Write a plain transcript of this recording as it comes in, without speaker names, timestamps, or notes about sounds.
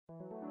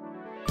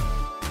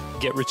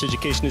Get Rich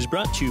Education is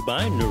brought to you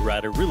by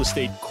Norada Real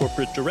Estate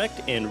Corporate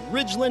Direct and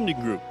Ridge Lending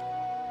Group.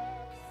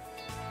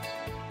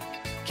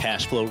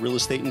 Cash flow real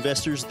estate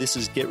investors, this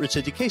is Get Rich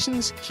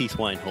Education's Keith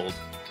Weinhold.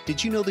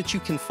 Did you know that you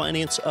can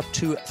finance up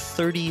to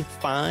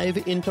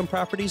 35 income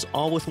properties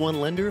all with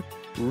one lender?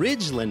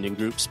 Ridge Lending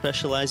Group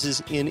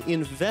specializes in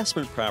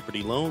investment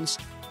property loans,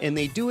 and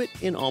they do it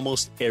in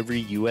almost every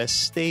U.S.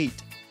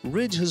 state.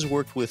 Ridge has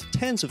worked with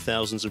tens of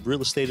thousands of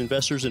real estate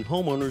investors and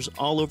homeowners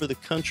all over the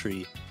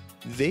country.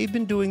 They've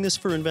been doing this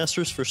for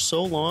investors for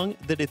so long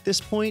that at this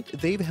point,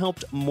 they've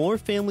helped more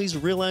families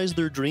realize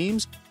their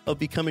dreams of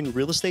becoming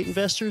real estate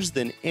investors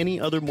than any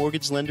other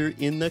mortgage lender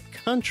in the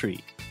country.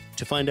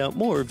 To find out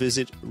more,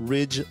 visit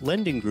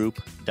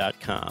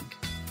ridgelendinggroup.com.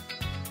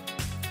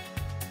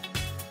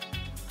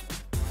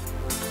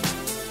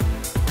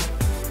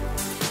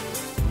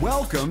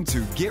 Welcome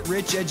to Get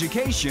Rich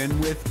Education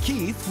with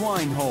Keith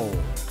Weinhold,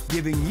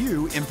 giving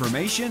you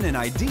information and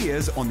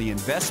ideas on the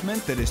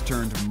investment that has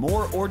turned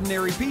more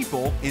ordinary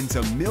people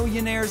into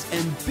millionaires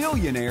and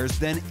billionaires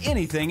than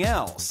anything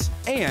else,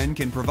 and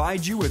can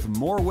provide you with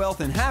more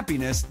wealth and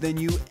happiness than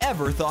you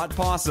ever thought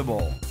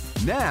possible.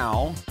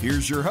 Now,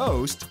 here's your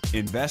host,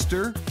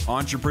 investor,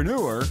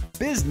 entrepreneur,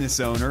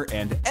 business owner,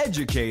 and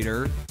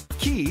educator,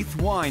 Keith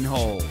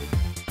Weinhold.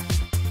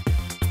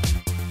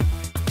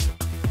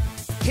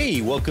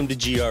 Hey, welcome to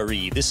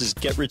GRE. This is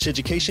Get Rich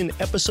Education,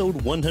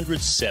 episode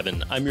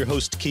 107. I'm your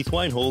host, Keith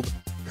Weinhold,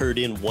 heard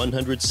in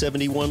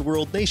 171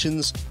 world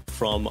nations,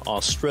 from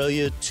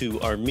Australia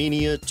to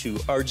Armenia to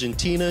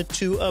Argentina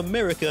to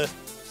America.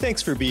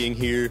 Thanks for being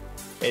here.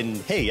 And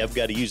hey, I've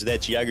got to use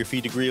that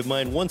geography degree of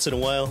mine once in a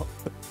while.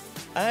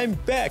 I'm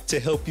back to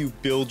help you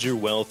build your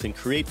wealth and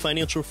create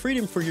financial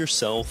freedom for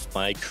yourself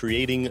by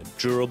creating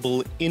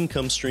durable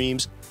income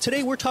streams.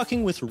 Today, we're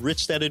talking with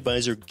Rich Dad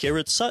advisor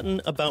Garrett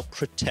Sutton about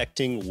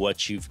protecting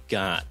what you've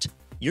got.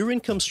 Your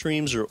income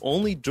streams are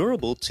only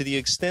durable to the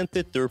extent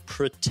that they're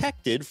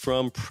protected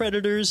from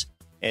predators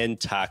and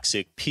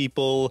toxic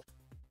people.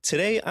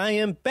 Today, I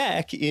am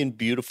back in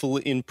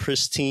beautiful and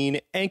pristine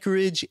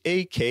Anchorage,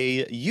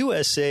 AK,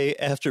 USA,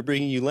 after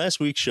bringing you last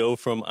week's show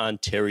from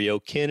Ontario,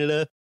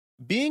 Canada.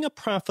 Being a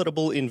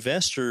profitable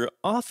investor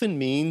often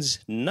means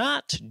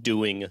not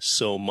doing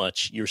so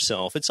much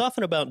yourself. It's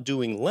often about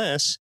doing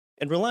less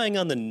and relying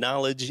on the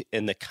knowledge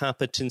and the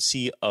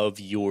competency of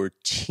your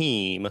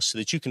team so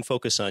that you can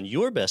focus on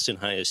your best and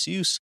highest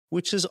use,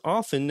 which is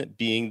often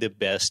being the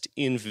best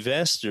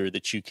investor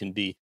that you can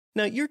be.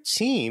 Now, your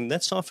team,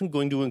 that's often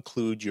going to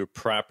include your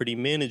property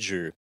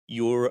manager,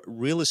 your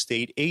real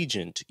estate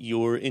agent,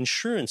 your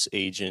insurance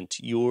agent,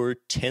 your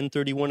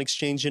 1031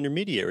 exchange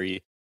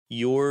intermediary,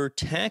 your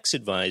tax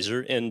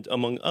advisor, and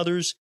among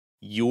others,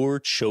 your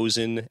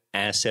chosen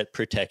asset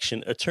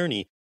protection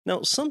attorney.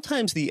 Now,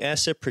 sometimes the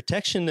asset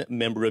protection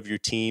member of your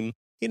team,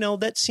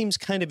 that seems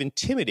kind of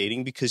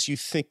intimidating because you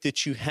think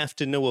that you have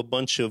to know a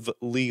bunch of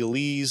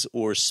legalese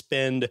or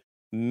spend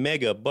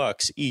mega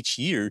bucks each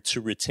year to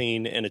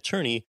retain an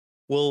attorney.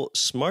 Well,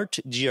 smart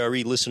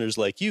GRE listeners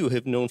like you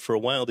have known for a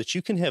while that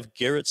you can have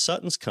Garrett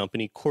Sutton's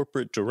company,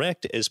 Corporate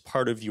Direct, as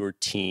part of your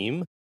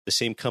team. The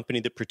same company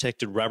that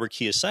protected Robert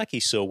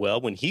Kiyosaki so well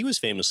when he was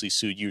famously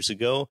sued years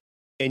ago.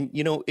 And,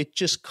 it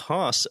just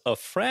costs a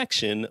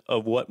fraction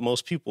of what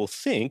most people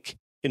think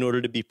in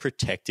order to be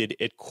protected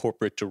at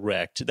Corporate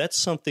Direct. That's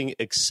something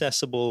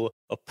accessible,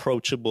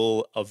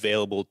 approachable,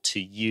 available to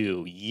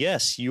you.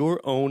 Yes,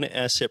 your own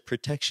asset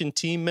protection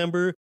team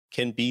member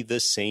can be the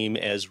same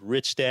as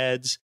Rich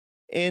Dad's.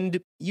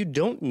 And you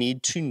don't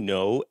need to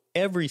know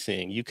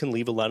everything. You can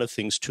leave a lot of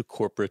things to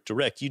Corporate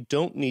Direct. You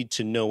don't need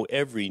to know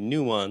every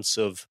nuance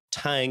of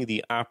tying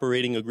the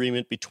operating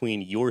agreement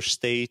between your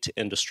state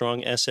and a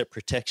strong asset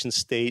protection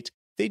state.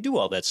 They do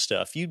all that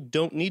stuff. You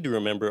don't need to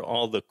remember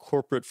all the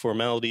corporate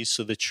formalities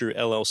so that your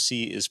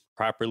LLC is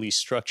properly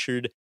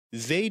structured.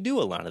 They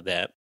do a lot of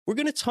that. We're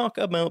going to talk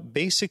about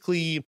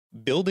basically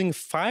building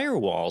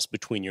firewalls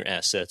between your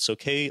assets,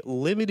 okay?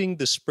 Limiting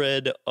the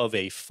spread of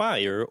a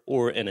fire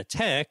or an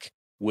attack,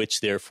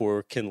 which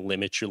therefore can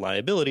limit your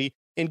liability.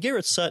 And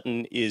Garrett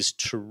Sutton is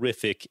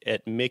terrific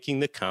at making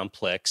the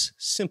complex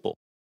simple.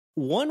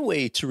 One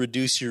way to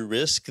reduce your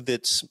risk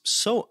that's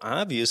so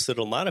obvious that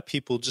a lot of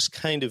people just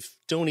kind of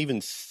don't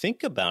even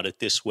think about it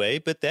this way,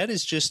 but that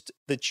is just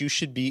that you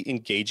should be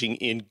engaging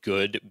in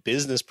good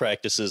business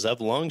practices.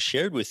 I've long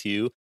shared with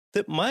you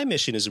that my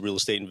mission as a real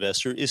estate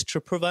investor is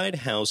to provide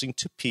housing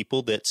to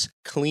people that's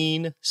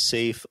clean,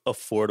 safe,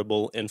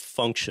 affordable, and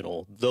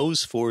functional.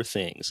 Those four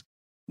things.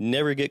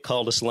 Never get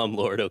called a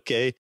slumlord,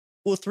 okay?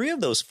 Well, 3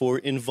 of those 4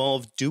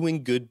 involve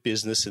doing good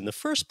business in the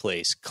first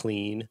place: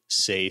 clean,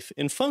 safe,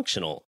 and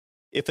functional.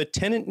 If a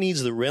tenant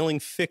needs the railing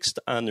fixed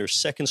on their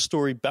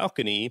second-story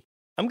balcony,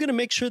 I'm going to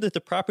make sure that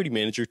the property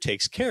manager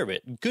takes care of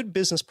it. Good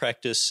business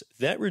practice,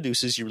 that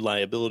reduces your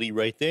liability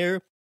right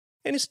there,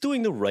 and it's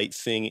doing the right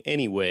thing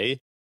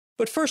anyway.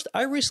 But first,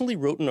 I recently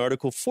wrote an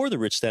article for the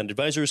Rich Dad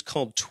Advisors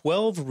called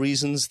 12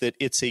 Reasons That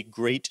It's a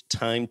Great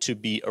Time to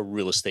Be a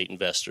Real Estate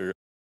Investor.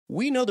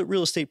 we know that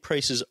real estate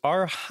prices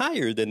are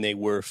higher than they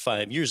were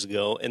 5 years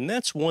ago, and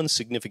that's one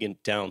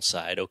significant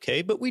downside,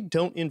 okay? But we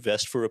don't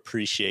invest for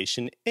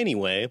appreciation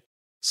anyway.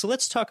 So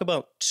let's talk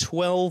about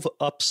 12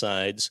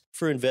 upsides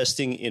for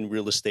investing in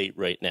real estate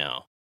right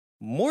now.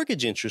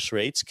 Mortgage interest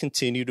rates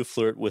continue to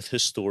flirt with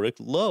historic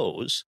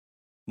lows.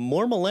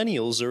 More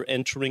millennials are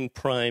entering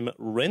prime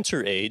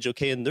renter age,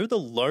 okay, and they're the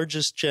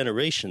largest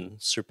generation,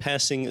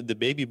 surpassing the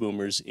baby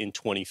boomers in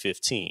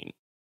 2015.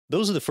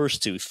 Those are the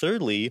first two.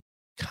 Thirdly,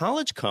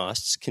 college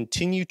costs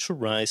continue to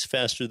rise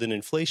faster than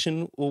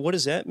inflation. Well, what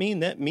does that mean?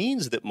 That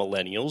means that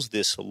millennials,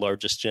 this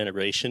largest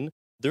generation,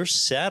 they're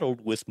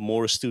saddled with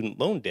more student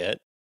loan debt,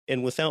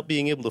 and without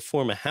being able to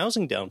form a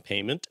housing down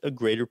payment, a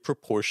greater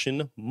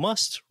proportion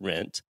must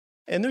rent.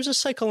 And there's a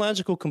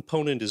psychological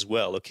component as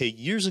well. Okay,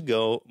 years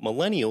ago,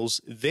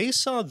 millennials, they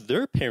saw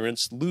their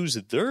parents lose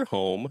their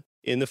home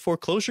in the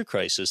foreclosure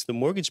crisis, the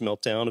mortgage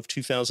meltdown of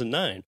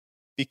 2009.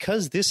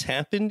 Because this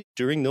happened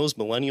during those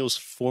millennials'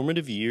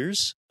 formative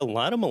years, a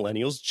lot of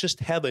millennials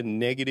just have a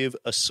negative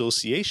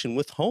association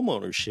with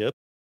homeownership,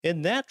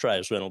 and that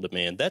drives rental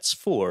demand. That's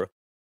 4.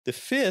 The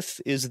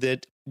 5th is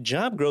that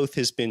job growth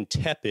has been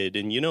tepid,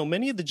 and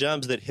many of the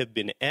jobs that have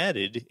been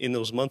added in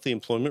those monthly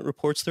employment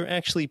reports, they're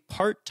actually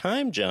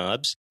part-time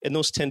jobs, and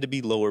those tend to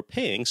be lower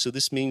paying. So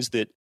this means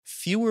that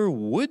fewer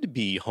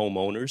would-be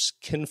homeowners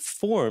can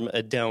form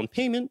a down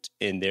payment,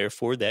 and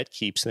therefore that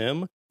keeps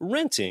them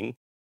renting.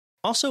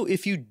 Also,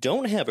 if you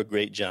don't have a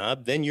great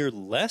job, then you're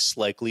less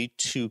likely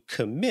to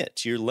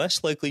commit. You're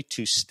less likely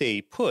to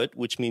stay put,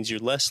 which means you're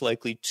less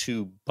likely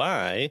to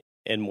buy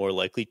and more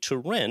likely to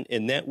rent.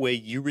 And that way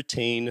you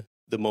retain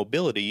the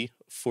mobility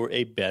for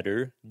a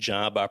better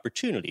job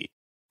opportunity.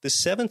 The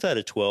 7th out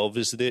of 12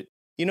 is that,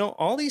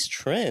 all these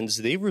trends,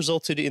 they've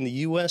resulted in the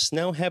U.S.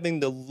 now having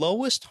the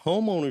lowest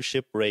home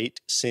ownership rate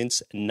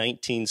since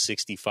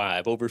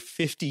 1965, over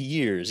 50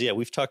 years. Yeah,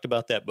 we've talked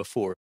about that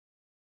before.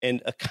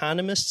 And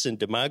economists and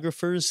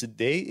demographers,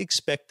 they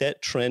expect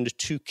that trend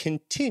to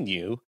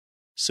continue.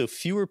 So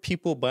fewer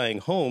people buying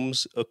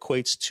homes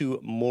equates to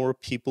more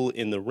people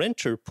in the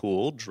renter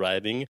pool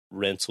driving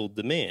rental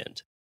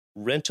demand.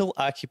 Rental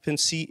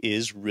occupancy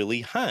is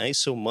really high,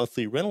 so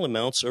monthly rental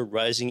amounts are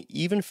rising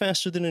even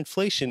faster than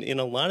inflation in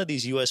a lot of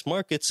these U.S.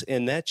 markets,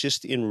 and that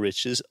just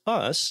enriches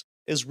us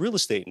as real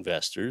estate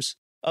investors.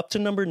 Up to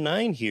number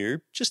 9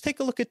 here, just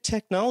take a look at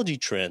technology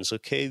trends,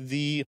 okay?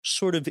 The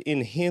sort of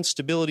enhanced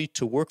ability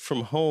to work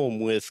from home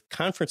with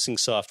conferencing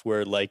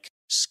software like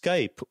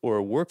Skype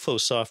or workflow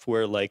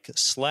software like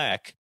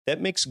Slack,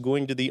 that makes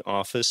going to the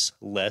office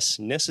less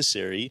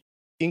necessary.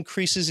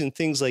 Increases in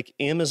things like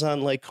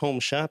Amazon-like home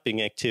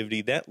shopping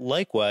activity, that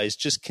likewise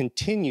just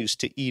continues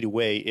to eat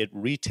away at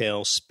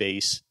retail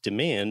space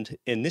demand,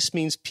 and this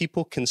means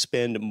people can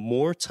spend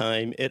more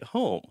time at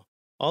home.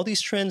 All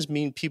these trends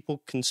mean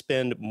people can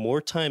spend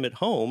more time at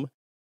home,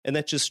 and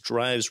that just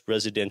drives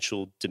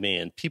residential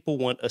demand. People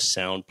want a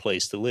sound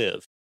place to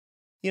live.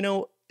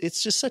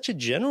 It's just such a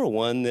general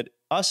one that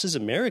us as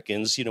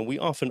Americans, we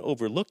often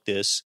overlook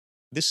this.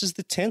 This is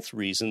the 10th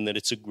reason that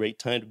it's a great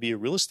time to be a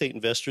real estate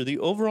investor. The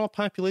overall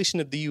population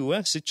of the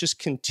U.S., it just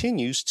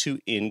continues to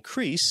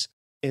increase,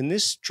 and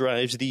this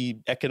drives the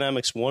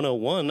economics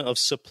 101 of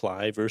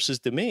supply versus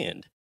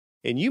demand.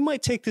 And you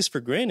might take this for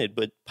granted,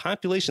 but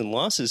population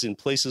losses in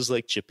places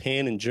like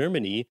Japan and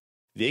Germany,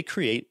 they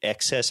create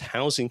excess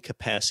housing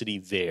capacity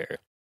there.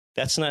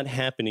 That's not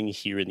happening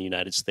here in the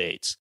United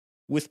States.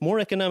 With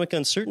more economic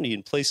uncertainty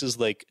in places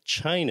like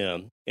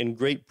China and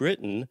Great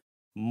Britain,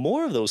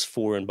 more of those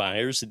foreign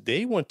buyers,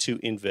 they want to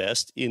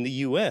invest in the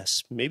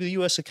U.S. Maybe the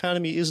U.S.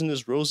 economy isn't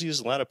as rosy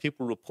as a lot of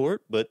people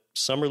report, but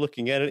some are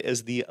looking at it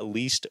as the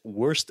least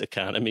worst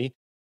economy.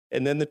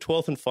 And then the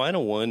 12th and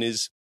final one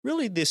is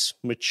really this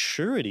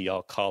maturity,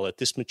 I'll call it,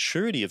 this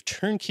maturity of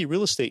turnkey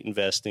real estate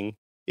investing.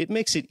 It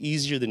makes it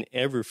easier than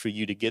ever for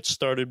you to get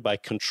started by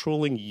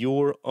controlling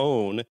your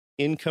own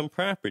income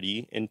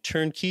property. And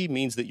turnkey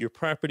means that your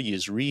property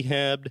is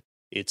rehabbed,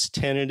 it's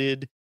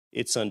tenanted,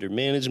 it's under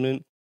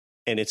management,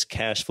 and it's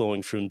cash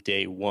flowing from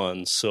day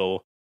one.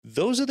 So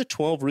those are the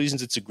 12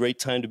 reasons it's a great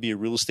time to be a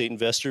real estate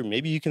investor.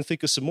 Maybe you can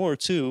think of some more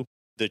too.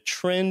 The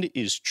trend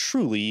is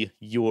truly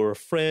your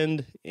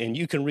friend, and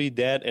you can read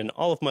that and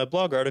all of my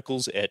blog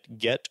articles at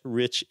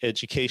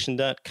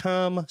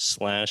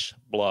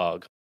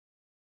getricheducation.com/blog.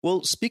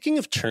 Well, speaking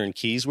of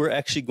turnkeys, we're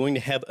actually going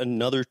to have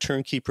another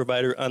turnkey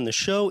provider on the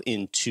show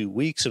in 2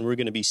 weeks, and we're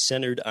going to be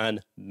centered on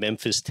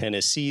Memphis,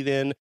 Tennessee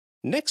then.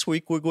 Next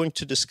week, we're going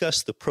to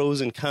discuss the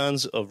pros and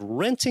cons of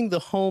renting the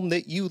home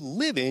that you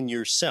live in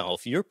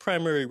yourself, your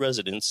primary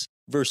residence,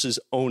 versus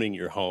owning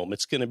your home.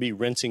 It's going to be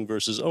renting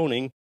versus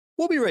owning.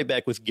 We'll be right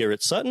back with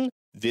Garrett Sutton.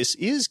 This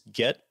is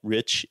Get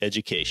Rich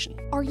Education.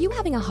 Are you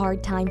having a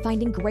hard time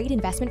finding great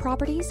investment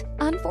properties?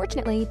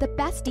 Unfortunately, the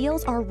best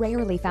deals are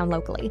rarely found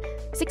locally.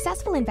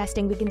 Successful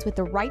investing begins with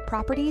the right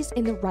properties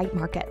in the right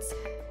markets.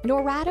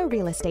 Norada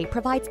Real Estate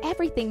provides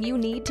everything you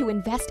need to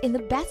invest in the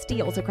best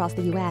deals across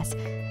the U.S.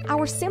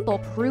 Our simple,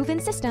 proven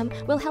system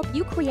will help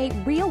you create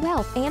real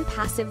wealth and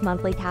passive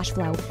monthly cash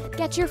flow.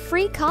 Get your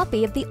free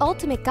copy of the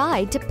ultimate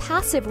guide to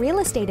passive real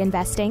estate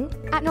investing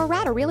at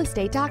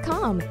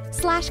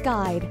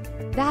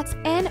noradarealestate.com/guide. That's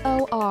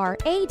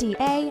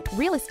NORADA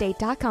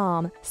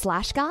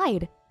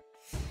realestate.com/guide.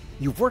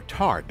 You've worked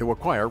hard to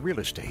acquire real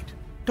estate.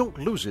 Don't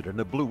lose it in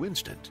a blue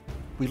instant.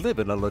 We live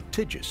in a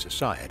litigious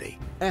society.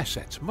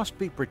 Assets must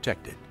be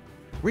protected.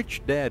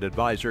 Rich Dad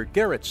advisor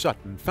Garrett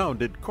Sutton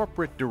founded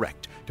Corporate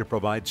Direct to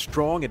provide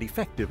strong and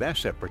effective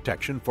asset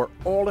protection for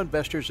all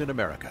investors in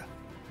America.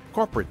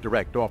 Corporate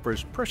Direct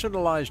offers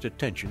personalized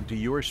attention to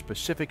your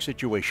specific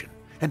situation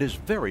and is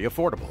very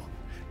affordable.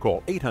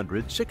 Call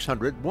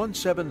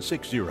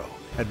 800-600-1760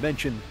 and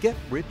mention Get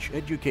Rich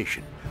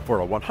Education for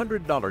a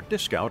 $100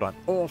 discount on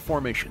all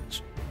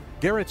formations.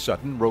 Garrett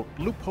Sutton wrote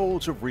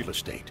Loopholes of Real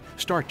Estate,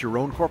 Start Your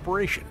Own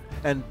Corporation,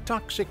 and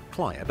Toxic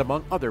Client,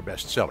 among other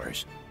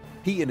bestsellers.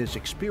 He and his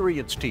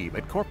experienced team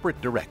at Corporate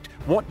Direct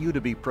want you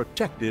to be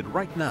protected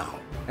right now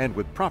and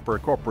with proper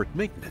corporate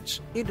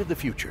maintenance into the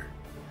future.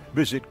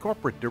 Visit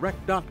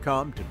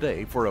corporatedirect.com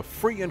today for a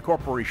free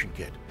incorporation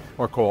kit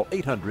or call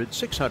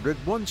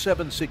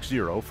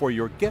 800-600-1760 for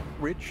your Get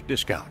Rich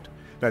discount.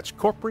 That's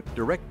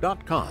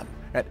corporatedirect.com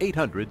at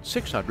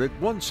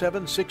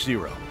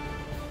 800-600-1760.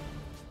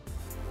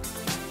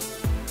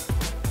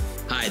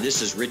 Hi,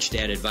 this is Rich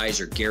Dad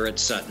Advisor Garrett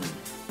Sutton.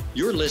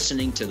 You're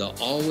listening to the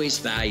always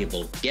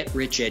valuable Get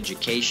Rich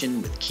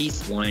Education with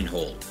Keith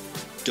Weinhold.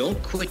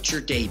 Don't quit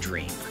your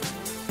daydream.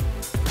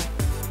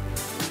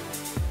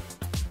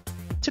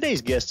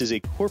 Today's guest is a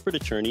corporate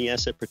attorney,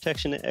 asset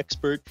protection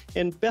expert,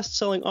 and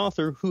best-selling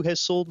author who has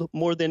sold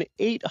more than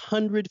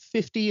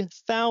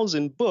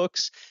 850,000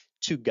 books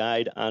to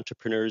guide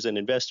entrepreneurs and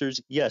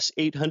investors. Yes,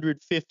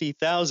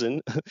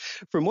 850,000.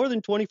 For more than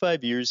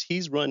 25 years,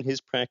 he's run his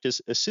practice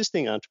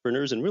assisting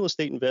entrepreneurs and real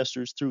estate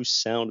investors through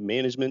sound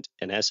management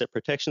and asset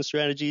protection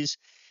strategies.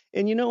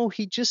 And you know,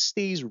 he just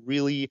stays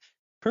really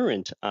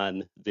current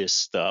on this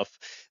stuff.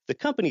 The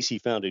companies he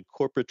founded,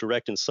 Corporate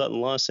Direct and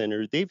Sutton Law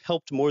Center, they've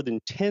helped more than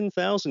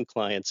 10,000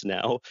 clients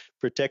now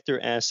protect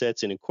their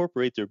assets and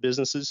incorporate their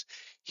businesses.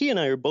 He and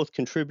I are both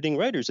contributing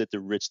writers at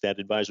the Rich Dad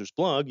Advisors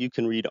blog. You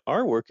can read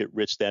our work at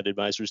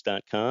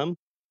richdadadvisors.com.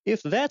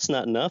 If that's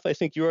not enough, I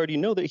think you already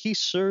know that he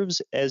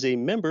serves as a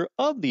member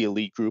of the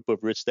elite group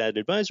of Rich Dad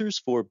Advisors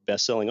for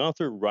best-selling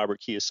author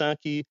Robert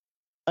Kiyosaki.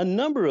 A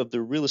number of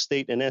the real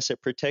estate and asset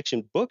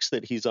protection books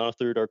that he's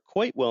authored are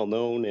quite well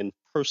known and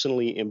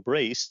personally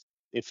embraced.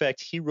 In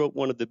fact, he wrote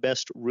one of the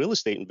best real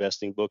estate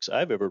investing books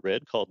I've ever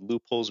read called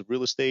Loopholes of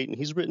Real Estate, and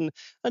he's written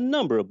a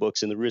number of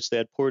books in the Rich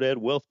Dad Poor Dad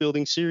Wealth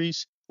Building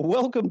series.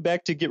 Welcome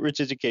back to Get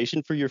Rich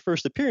Education for your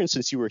first appearance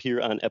since you were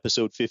here on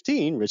episode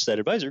 15, Rich Dad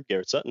Advisor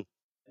Garrett Sutton.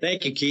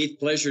 Thank you, Keith.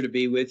 Pleasure to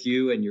be with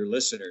you and your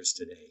listeners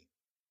today.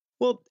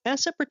 Well,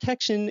 asset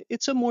protection,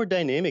 it's a more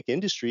dynamic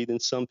industry than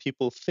some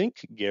people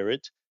think,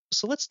 Garrett.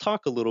 So let's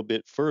talk a little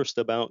bit first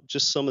about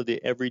just some of the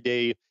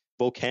everyday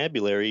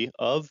vocabulary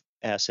of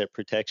asset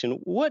protection.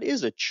 What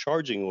is a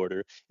charging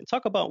order? And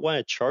talk about why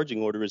a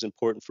charging order is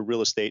important for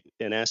real estate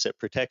and asset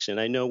protection.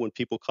 I know when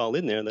people call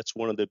in there, that's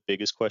one of the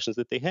biggest questions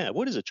that they have.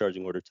 What is a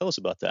charging order? Tell us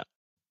about that.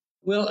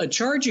 Well, a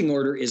charging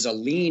order is a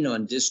lien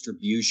on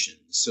distribution.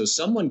 So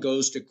someone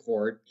goes to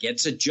court,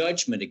 gets a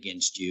judgment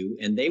against you,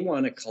 and they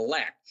want to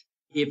collect.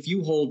 If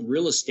you hold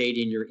real estate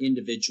in your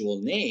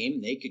individual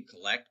name, they could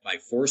collect by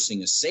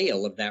forcing a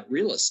sale of that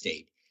real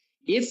estate.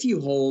 If you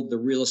hold the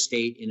real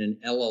estate in an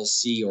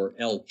LLC or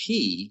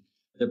LP,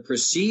 the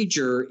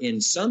procedure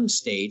in some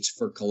states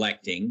for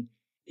collecting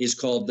is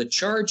called the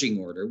charging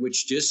order,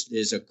 which just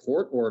is a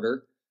court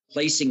order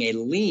placing a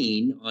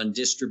lien on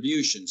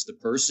distributions. The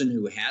person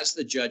who has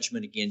the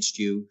judgment against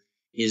you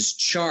is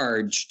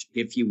charged,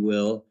 if you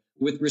will,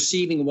 with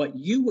receiving what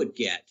you would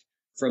get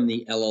from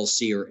the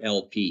LLC or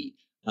LP.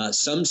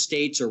 Some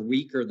states are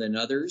weaker than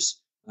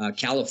others.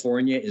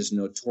 California is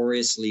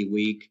notoriously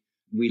weak.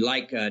 We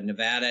like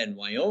Nevada and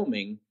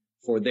Wyoming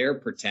for their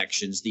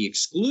protections. The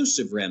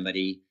exclusive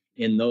remedy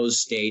in those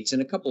states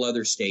and a couple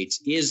other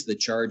states is the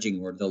charging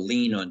order, the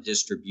lien on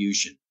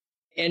distribution.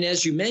 And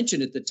as you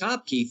mentioned at the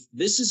top, Keith,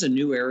 this is a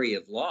new area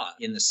of law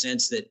in the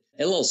sense that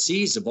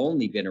LLCs have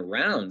only been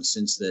around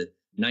since the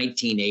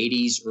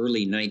 1980s,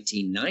 early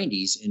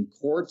 1990s, and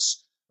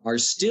courts are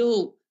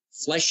still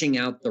fleshing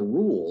out the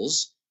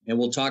rules. And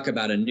we'll talk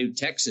about a new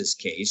Texas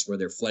case where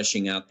they're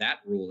fleshing out that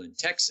rule in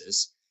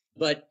Texas.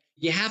 But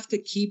you have to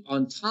keep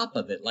on top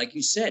of it. Like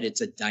you said, it's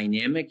a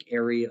dynamic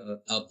area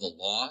of the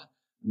law.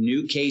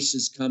 New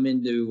cases come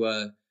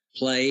into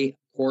play.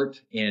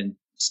 Court and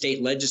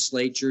state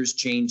legislatures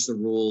change the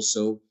rules.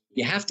 So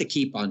you have to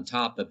keep on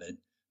top of it.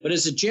 But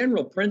as a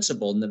general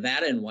principle,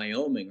 Nevada and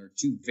Wyoming are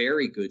two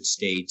very good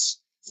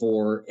states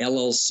for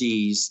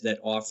LLCs that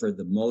offer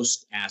the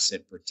most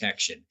asset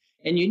protection.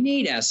 And you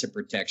need asset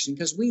protection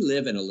because we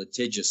live in a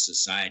litigious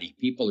society.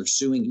 People are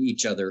suing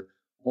each other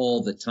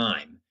all the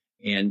time.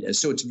 And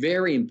so it's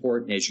very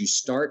important as you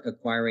start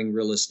acquiring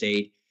real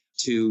estate,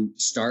 to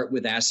start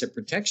with asset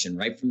protection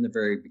right from the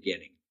very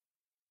beginning.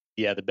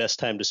 Yeah, the best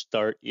time to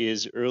start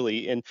is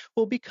early. And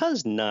well,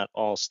 because not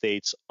all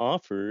states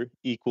offer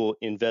equal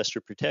investor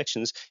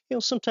protections,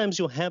 sometimes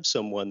you'll have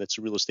someone that's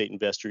a real estate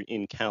investor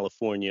in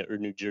California or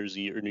New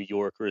Jersey or New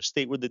York or a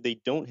state where they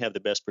don't have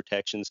the best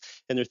protections.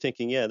 And they're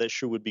thinking, yeah, that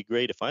sure would be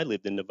great if I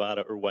lived in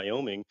Nevada or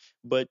Wyoming.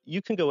 But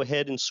you can go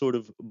ahead and sort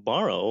of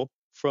borrow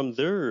from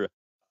their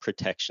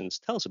protections.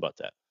 Tell us about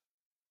that.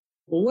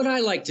 Well, what I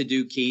like to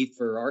do, Keith,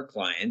 for our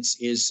clients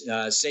is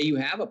say you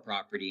have a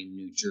property in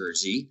New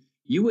Jersey.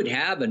 You would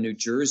have a New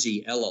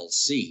Jersey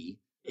LLC.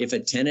 If a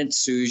tenant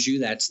sues you,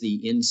 that's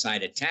the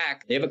inside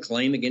attack. They have a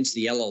claim against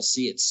the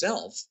LLC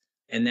itself,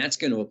 and that's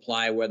going to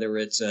apply whether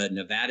it's a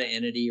Nevada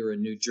entity or a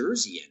New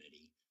Jersey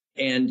entity.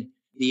 And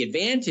the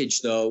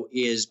advantage, though,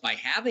 is by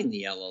having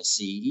the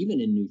LLC, even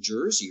in New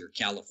Jersey or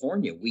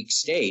California, weak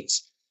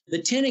states,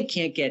 the tenant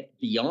can't get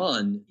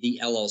beyond the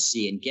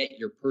LLC and get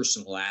your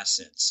personal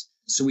assets.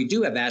 So we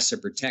do have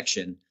asset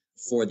protection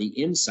for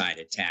the inside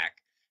attack.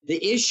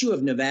 The issue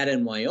of Nevada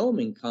and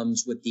Wyoming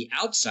comes with the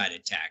outside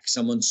attack.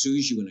 Someone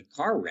sues you in a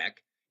car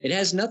wreck. It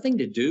has nothing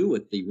to do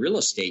with the real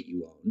estate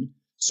you own.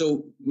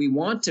 So we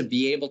want to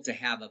be able to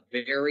have a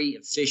very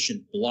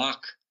efficient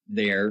block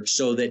there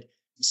so that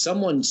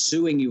someone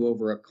suing you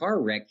over a car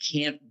wreck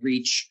can't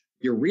reach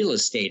your real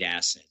estate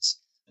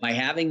assets. By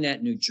having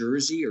that New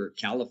Jersey or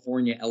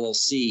California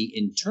LLC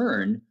in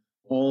turn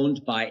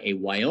owned by a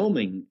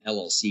Wyoming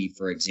LLC,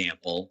 for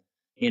example,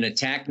 in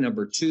attack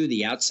number 2,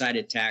 the outside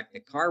attack,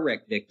 the car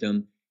wreck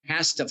victim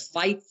has to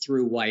fight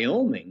through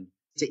Wyoming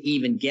to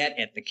even get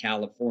at the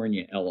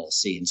California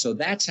LLC. And so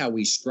that's how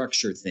we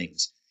structure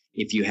things.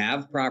 If you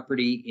have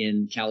property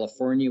in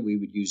California, we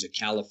would use a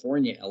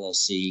California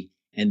LLC,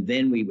 and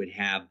then we would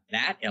have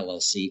that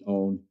LLC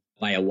owned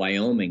by a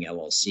Wyoming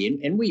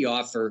LLC. And we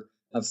offer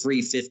a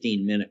free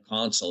 15-minute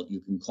consult.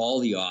 You can call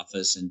the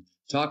office and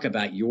talk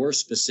about your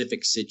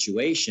specific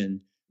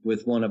situation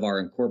with one of our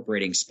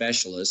incorporating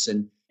specialists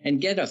and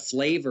get a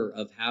flavor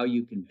of how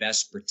you can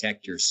best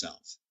protect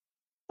yourself.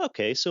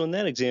 Okay, so in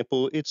that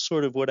example, it's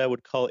sort of what I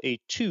would call a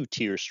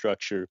two-tier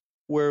structure,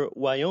 where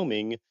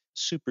Wyoming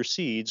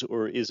supersedes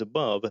or is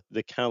above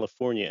the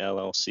California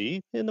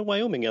LLC, and the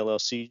Wyoming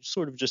LLC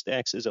sort of just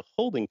acts as a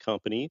holding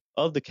company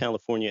of the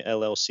California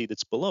LLC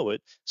that's below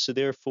it. So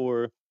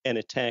therefore, an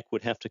attack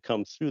would have to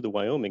come through the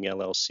Wyoming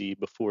LLC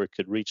before it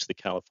could reach the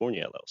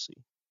California LLC.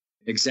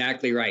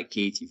 Exactly right,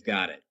 Keith. You've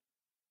got it.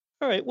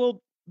 All right,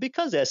 well,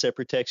 because asset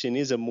protection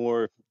is a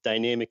more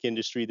dynamic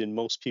industry than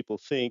most people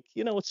think,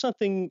 it's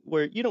something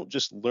where you don't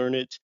just learn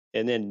it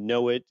and then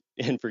know it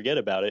and forget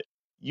about it.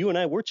 You and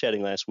I were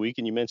chatting last week,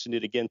 and you mentioned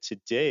it again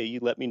today. You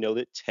let me know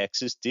that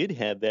Texas did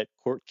have that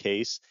court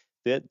case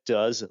that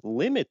does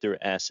limit their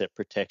asset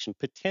protection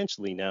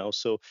potentially now.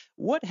 So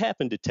what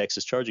happened to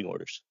Texas charging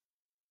orders?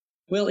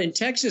 Well, in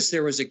Texas,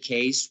 there was a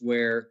case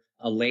where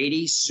a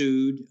lady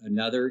sued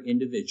another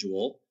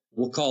individual.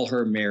 We'll call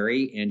her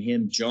Mary and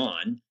him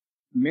John.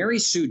 Mary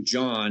sued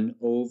John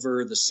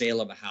over the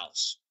sale of a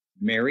house.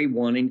 Mary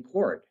won in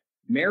court.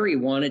 Mary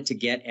wanted to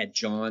get at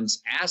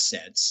John's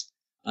assets.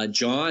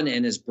 John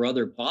and his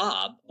brother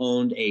Bob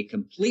owned a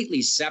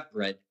completely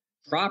separate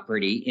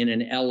property in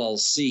an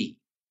LLC.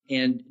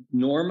 And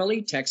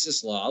normally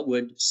Texas law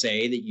would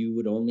say that you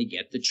would only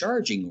get the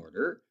charging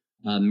order.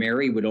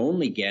 Mary would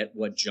only get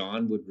what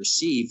John would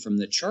receive from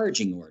the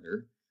charging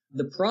order.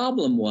 The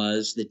problem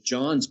was that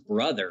John's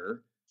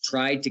brother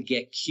tried to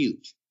get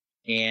cute.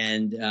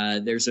 And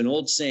there's an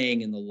old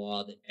saying in the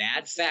law that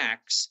bad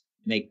facts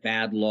make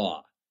bad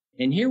law.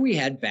 And here we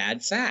had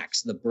bad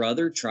facts. The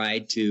brother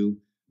tried to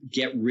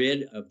get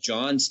rid of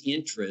John's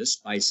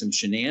interest by some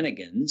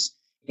shenanigans,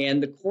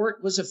 and the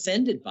court was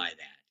offended by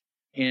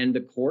that. And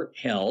the court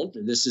held,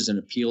 this is an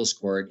appeals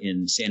court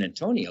in San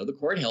Antonio, the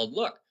court held,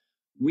 look,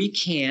 we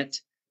can't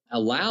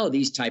allow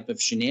these type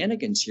of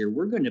shenanigans here.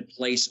 We're going to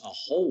place a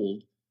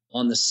hold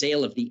on the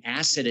sale of the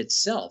asset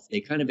itself.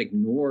 They kind of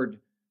ignored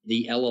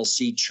the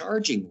LLC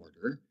charging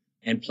order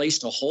and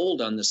placed a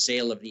hold on the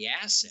sale of the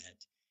asset.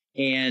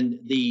 And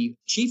the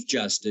Chief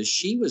Justice,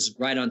 she was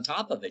right on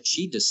top of it.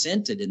 She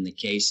dissented in the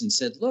case and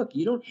said, look,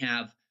 you don't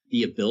have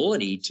the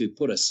ability to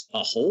put a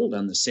hold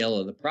on the sale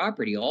of the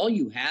property. All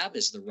you have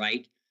is the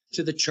right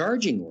to the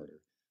charging order.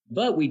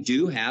 But we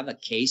do have a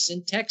case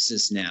in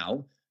Texas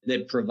now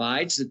that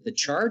provides that the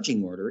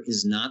charging order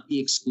is not the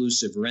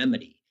exclusive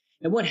remedy.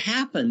 And what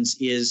happens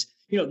is,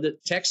 the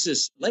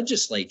Texas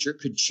legislature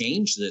could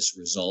change this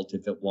result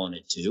if it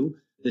wanted to.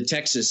 The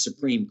Texas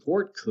Supreme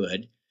Court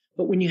could.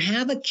 But when you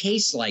have a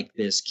case like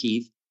this,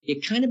 Keith,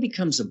 it kind of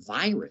becomes a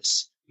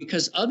virus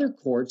because other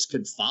courts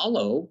could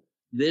follow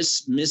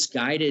this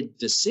misguided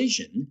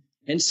decision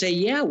and say,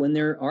 yeah, when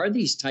there are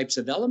these types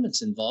of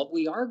elements involved,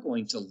 we are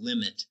going to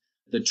limit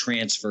the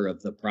transfer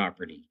of the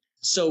property.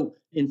 So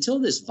until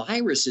this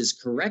virus is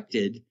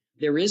corrected,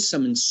 there is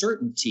some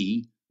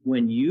uncertainty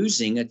when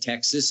using a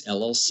Texas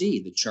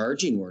LLC. The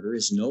charging order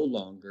is no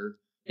longer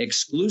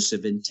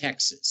exclusive in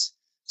Texas.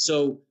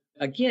 So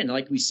again,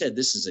 like we said,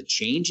 this is a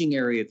changing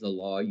area of the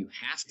law. You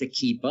have to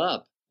keep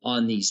up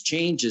on these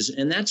changes.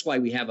 And that's why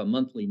we have a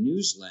monthly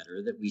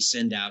newsletter that we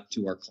send out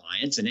to our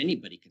clients, and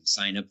anybody can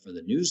sign up for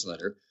the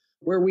newsletter,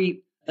 where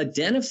we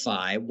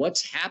identify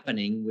what's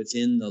happening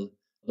within the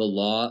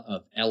law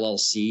of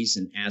LLCs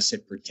and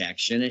asset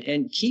protection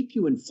and keep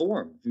you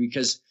informed.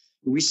 Because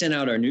we sent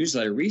out our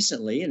newsletter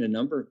recently, and a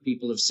number of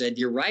people have said,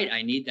 you're right,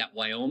 I need that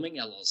Wyoming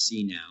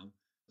LLC now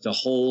to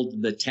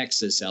hold the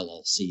Texas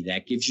LLC.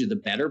 That gives you the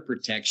better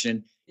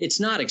protection. It's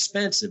not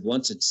expensive.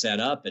 Once it's set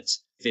up,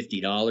 it's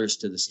 $50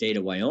 to the state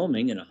of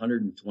Wyoming and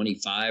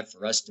 $125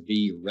 for us to be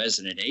your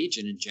resident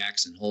agent in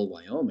Jackson Hole,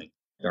 Wyoming.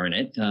 Darn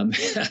it.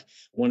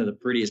 One of the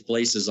prettiest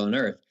places on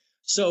earth.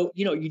 So,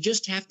 you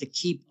just have to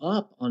keep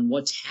up on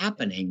what's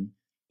happening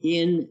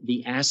in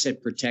the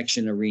asset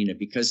protection arena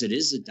because it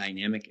is a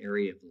dynamic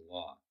area of the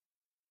law.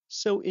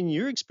 So in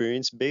your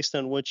experience, based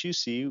on what you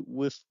see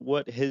with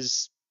what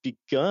has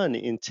begun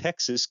in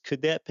Texas,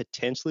 could that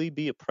potentially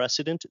be a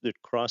precedent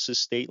that crosses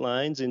state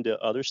lines into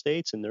other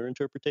states and their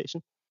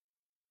interpretation?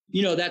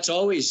 That's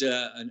always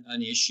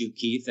an issue,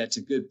 Keith. That's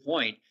a good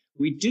point.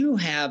 We do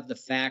have the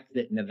fact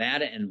that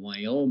Nevada and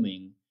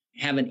Wyoming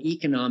have an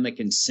economic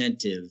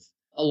incentive,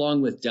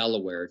 along with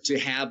Delaware, to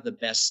have the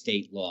best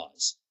state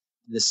laws.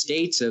 The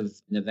states of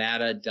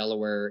Nevada,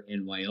 Delaware,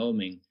 and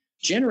Wyoming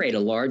generate a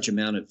large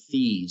amount of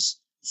fees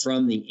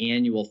from the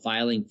annual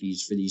filing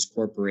fees for these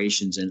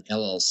corporations and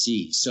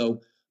LLCs.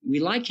 So we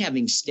like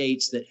having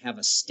states that have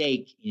a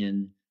stake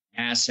in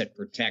asset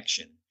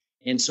protection.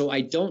 And so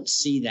I don't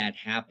see that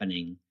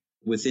happening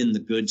within the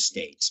good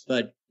states.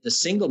 But the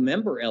single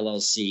member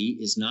LLC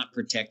is not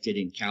protected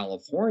in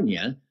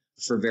California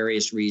for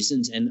various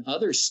reasons, and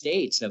other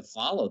states have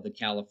followed the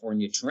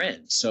California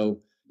trend.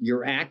 So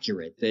you're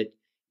accurate that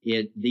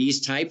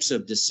these types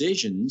of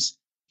decisions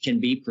can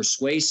be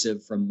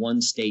persuasive from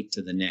one state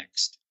to the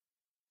next.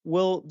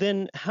 Well,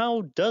 then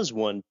how does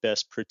one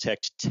best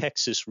protect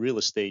Texas real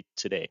estate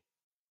today?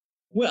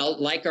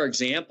 Well, like our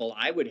example,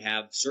 I would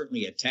have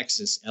certainly a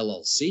Texas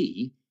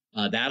LLC.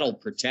 That'll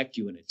protect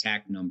you in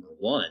attack number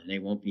one. They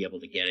won't be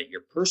able to get at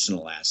your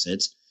personal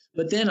assets.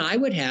 But then I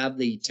would have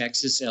the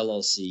Texas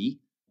LLC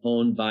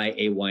owned by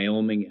a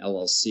Wyoming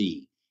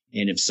LLC.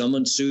 And if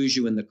someone sues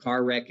you in the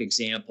car wreck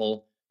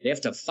example, they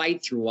have to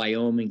fight through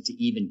Wyoming to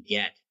even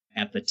get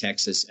at the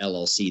Texas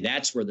LLC.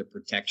 That's where the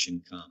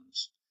protection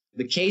comes.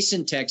 The case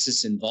in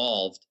Texas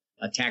involved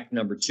attack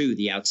number two,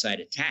 the outside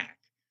attack.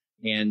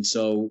 And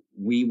so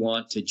we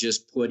want to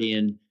just put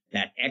in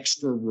that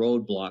extra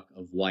roadblock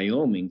of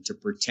Wyoming to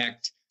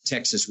protect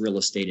Texas real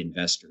estate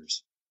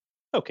investors.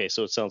 Okay,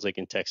 so it sounds like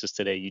in Texas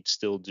today, you'd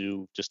still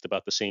do just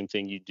about the same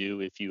thing you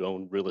do if you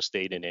own real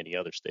estate in any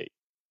other state.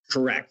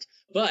 Correct.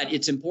 But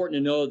it's important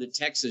to know that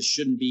Texas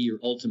shouldn't be your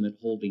ultimate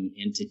holding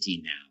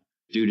entity now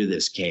due to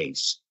this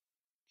case.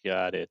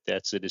 Got it.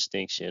 That's a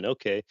distinction.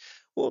 Okay.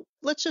 Well,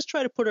 let's just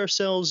try to put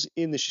ourselves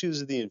in the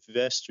shoes of the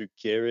investor,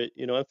 Garrett.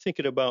 I'm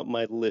thinking about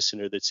my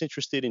listener that's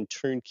interested in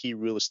turnkey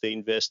real estate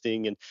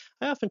investing. And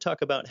I often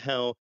talk about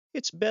how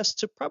it's best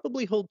to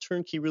probably hold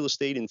turnkey real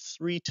estate in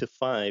 3 to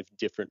 5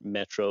 different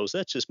metros.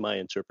 That's just my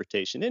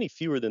interpretation. Any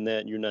fewer than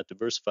that, and you're not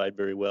diversified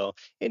very well.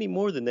 Any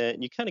more than that,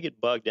 and you kind of get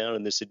bogged down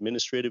in this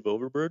administrative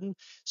overburden.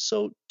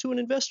 So to an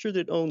investor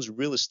that owns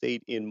real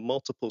estate in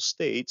multiple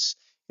states,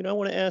 I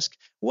want to ask,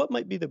 what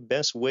might be the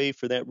best way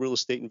for that real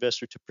estate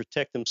investor to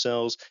protect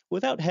themselves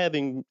without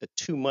having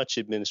too much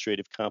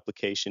administrative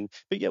complication,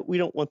 but yet we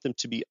don't want them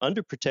to be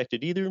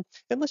underprotected either?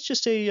 And let's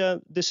just say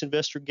this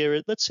investor,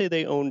 Garrett, let's say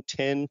they own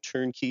 10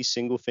 turnkey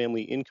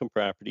single-family income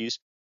properties,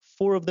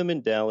 4 of them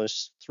in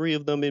Dallas, 3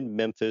 of them in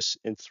Memphis,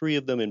 and 3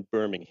 of them in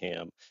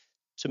Birmingham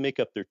to make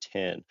up their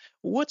 10.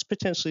 What's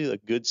potentially a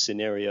good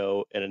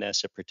scenario and an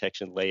asset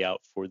protection layout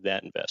for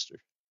that investor?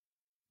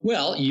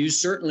 Well, you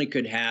certainly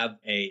could have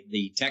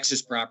the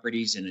Texas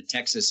properties in a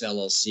Texas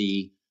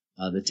LLC,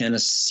 the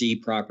Tennessee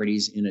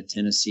properties in a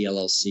Tennessee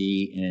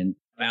LLC, and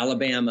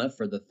Alabama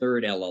for the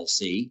third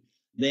LLC.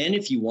 Then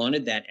if you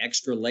wanted that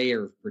extra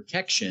layer of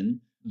protection,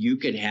 you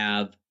could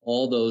have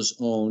all those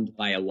owned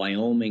by a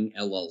Wyoming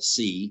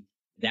LLC.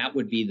 That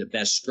would be the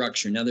best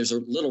structure. Now, there's a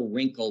little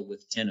wrinkle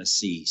with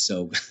Tennessee,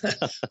 so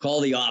call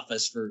the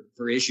office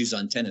for issues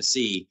on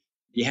Tennessee.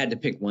 You had to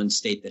pick one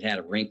state that had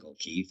a wrinkle,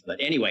 Keith.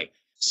 But anyway,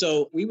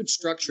 so we would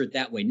structure it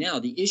that way. Now,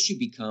 the issue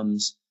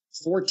becomes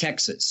for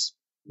Texas,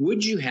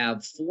 would you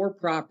have 4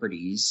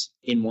 properties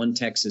in one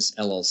Texas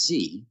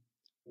LLC,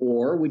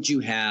 or would you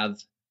have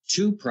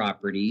 2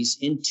 properties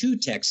in 2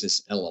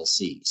 Texas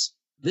LLCs?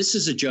 This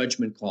is a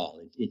judgment call.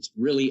 It's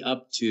really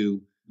up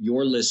to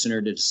your listener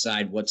to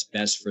decide what's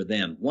best for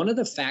them. One of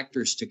the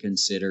factors to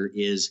consider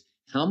is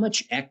how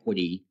much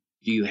equity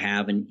do you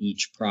have in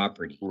each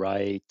property?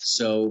 Right.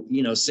 So,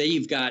 say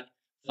you've got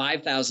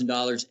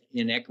 $5,000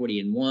 in equity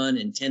in one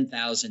and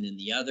 $10,000 in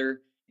the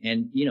other.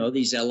 And,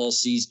 these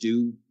LLCs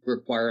do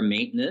require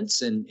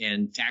maintenance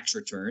and tax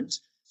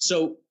returns.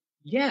 So,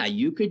 yeah,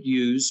 you could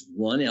use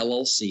one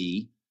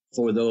LLC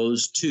for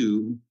those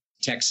 2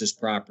 Texas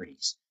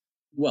properties.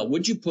 Well,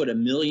 would you put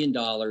 $1 million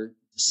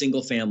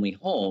single family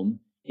home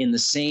in the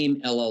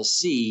same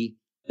LLC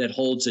that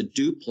holds a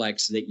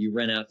duplex that you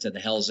rent out to the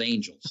Hells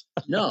Angels.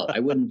 No, I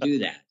wouldn't do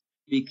that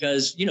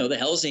because, the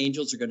Hells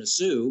Angels are going to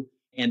sue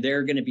and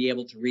they're going to be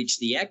able to reach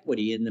the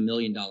equity in the $1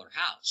 million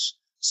house.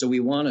 So we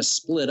want to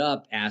split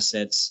up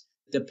assets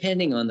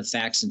depending on the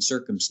facts and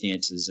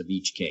circumstances of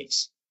each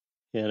case.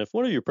 And if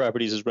one of your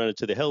properties is rented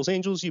to the Hells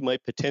Angels, you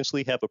might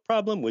potentially have a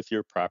problem with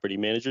your property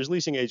manager's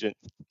leasing agent.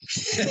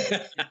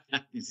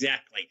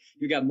 Exactly.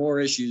 You got more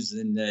issues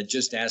than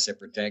just asset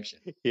protection.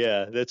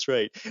 Yeah, that's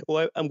right.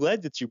 Well, I'm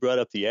glad that you brought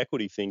up the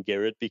equity thing,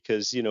 Garrett,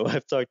 because,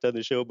 I've talked on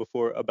the show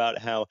before about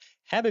how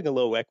having a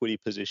low equity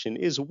position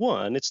is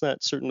one, it's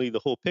not certainly the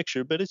whole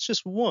picture, but it's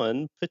just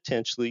one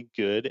potentially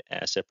good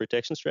asset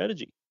protection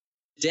strategy.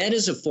 Debt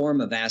is a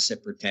form of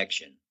asset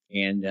protection.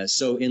 And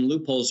so in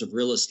Loopholes of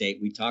Real Estate,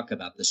 we talk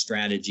about the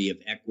strategy of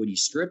equity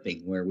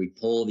stripping, where we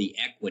pull the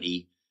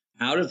equity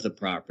out of the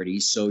property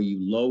so you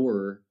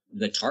lower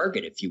the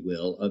target, if you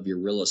will, of your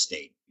real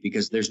estate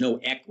because there's no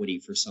equity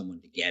for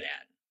someone to get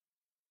at.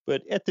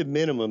 But at the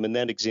minimum, in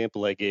that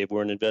example I gave,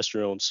 where an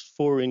investor owns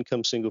 4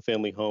 income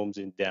single-family homes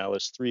in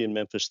Dallas, 3 in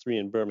Memphis, 3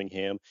 in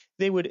Birmingham,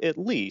 they would at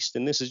least,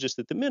 and this is just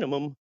at the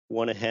minimum,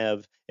 want to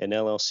have an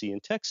LLC in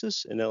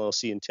Texas, an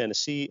LLC in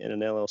Tennessee, and an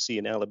LLC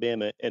in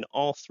Alabama, and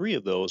all 3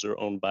 of those are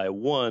owned by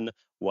one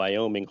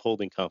Wyoming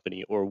holding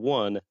company or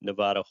one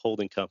Nevada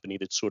holding company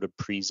that sort of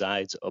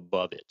presides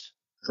above it.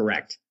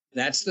 Correct.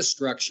 That's the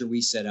structure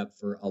we set up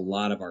for a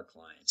lot of our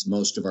clients.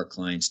 Most of our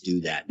clients do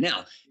that.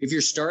 Now, if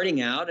you're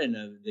starting out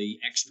and the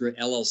extra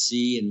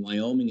LLC in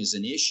Wyoming is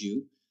an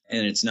issue,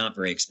 and it's not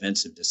very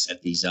expensive to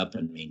set these up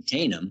and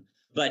maintain them,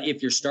 but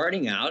if you're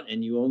starting out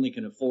and you only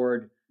can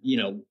afford,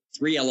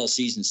 3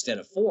 LLCs instead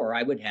of 4,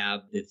 I would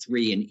have the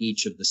 3 in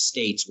each of the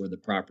states where the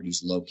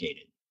property's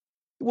located.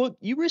 Well,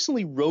 you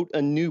recently wrote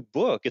a new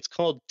book. It's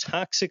called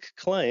Toxic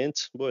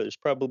Client. Boy, there's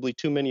probably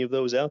too many of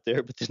those out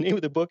there, but the name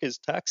of the book is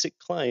Toxic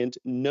Client,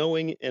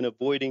 Knowing and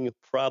Avoiding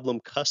Problem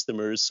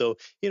Customers. So,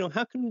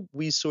 how can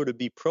we sort of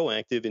be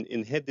proactive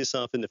and head this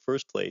off in the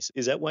first place?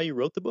 Is that why you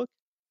wrote the book?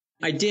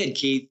 I did,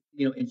 Keith.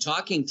 In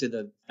talking to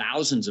the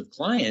thousands of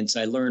clients,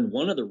 I learned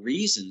one of the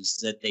reasons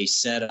that they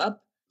set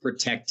up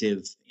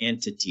protective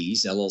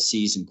entities,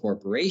 LLCs and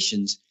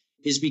corporations,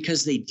 is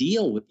because they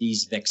deal with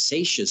these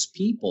vexatious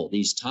people,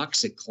 these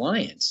toxic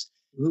clients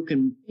who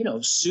can,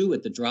 sue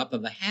at the drop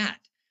of a hat.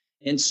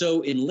 And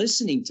so in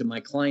listening to my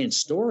clients'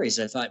 stories,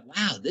 I thought,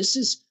 wow, this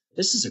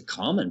is a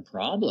common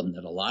problem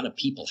that a lot of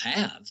people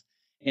have.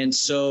 And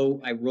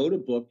so I wrote a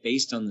book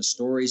based on the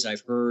stories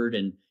I've heard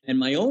and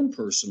my own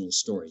personal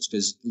stories,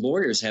 because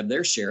lawyers have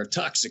their share of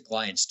toxic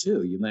clients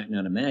too. You might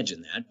not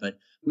imagine that, but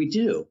we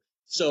do.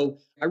 So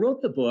I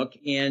wrote the book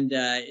and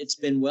it's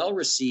been well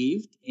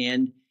received,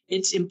 and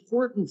it's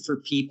important for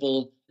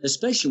people,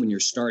 especially when you're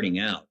starting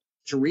out,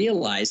 to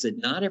realize that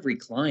not every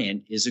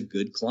client is a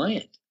good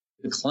client.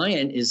 The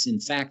client is, in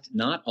fact,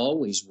 not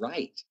always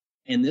right.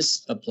 And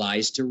this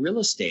applies to real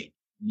estate.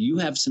 You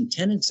have some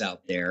tenants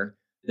out there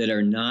that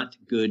are not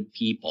good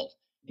people,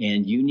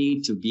 and you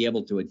need to be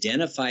able to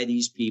identify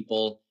these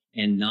people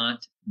and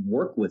not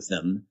work with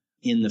them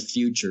in the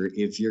future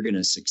if you're going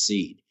to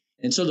succeed.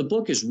 And so the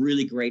book is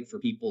really great for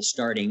people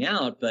starting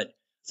out, but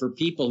for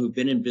people who've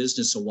been in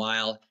business a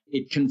while,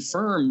 it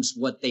confirms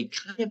what they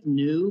kind of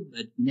knew,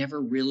 but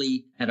never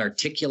really had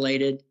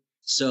articulated.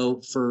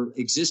 So for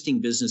existing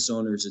business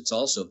owners, it's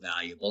also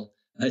valuable.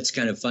 It's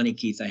kind of funny,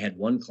 Keith. I had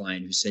one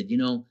client who said,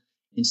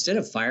 instead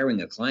of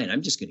firing a client,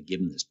 I'm just going to give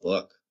him this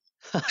book.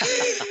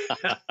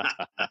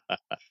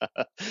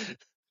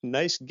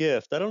 Nice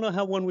gift. I don't know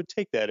how one would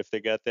take that if they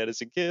got that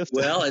as a gift.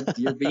 Well,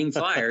 you're being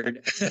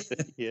fired.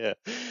 Yeah.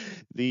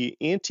 The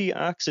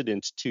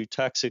antioxidant to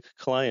toxic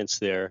clients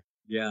there.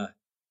 Yeah.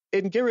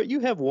 And Garrett,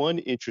 you have one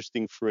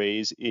interesting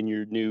phrase in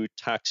your new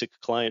Toxic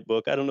Client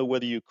book. I don't know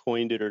whether you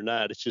coined it or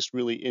not. It's just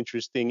really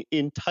interesting.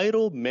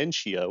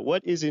 Entitlementia.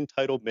 What is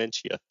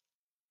entitlementia?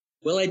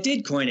 Well, I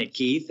did coin it,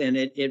 Keith, and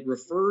it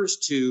refers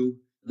to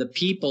the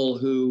people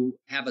who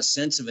have a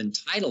sense of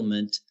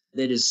entitlement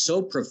that is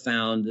so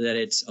profound that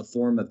it's a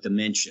form of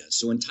dementia.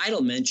 So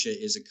entitlementia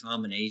is a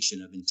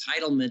combination of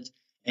entitlement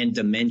and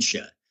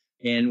dementia.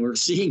 And we're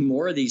seeing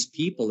more of these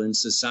people in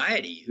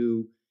society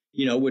who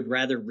would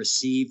rather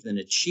receive than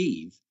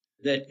achieve,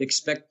 that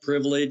expect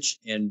privilege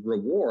and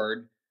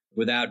reward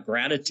without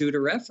gratitude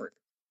or effort.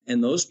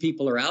 And those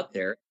people are out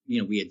there.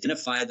 We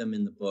identify them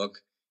in the book,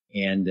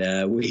 and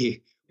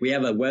we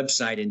have a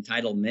website,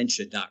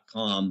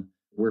 entitlementia.com,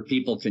 where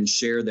people can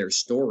share their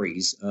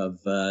stories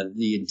of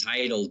the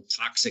entitled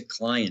toxic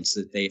clients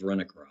that they've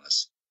run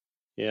across.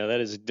 Yeah,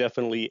 that is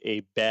definitely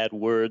a bad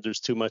word. There's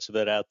too much of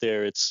that out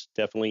there. It's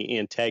definitely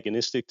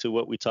antagonistic to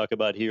what we talk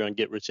about here on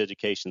Get Rich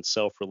Education,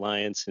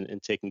 self-reliance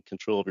and taking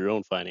control of your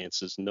own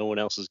finances. No one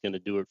else is going to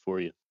do it for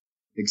you.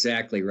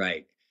 Exactly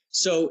right.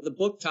 So the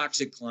book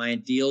Toxic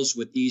Client deals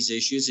with these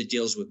issues. It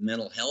deals with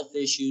mental health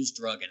issues,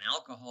 drug and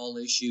alcohol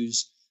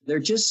issues. There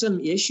are just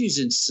some issues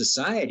in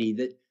society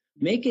that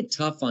make it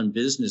tough on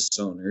business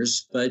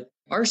owners, but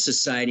our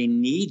society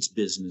needs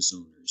business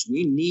owners.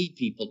 We need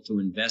people to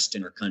invest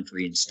in our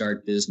country and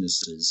start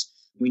businesses.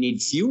 We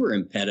need fewer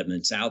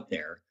impediments out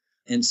there.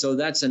 And so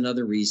that's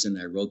another reason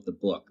I wrote the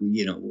book.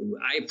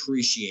 I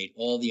appreciate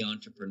all the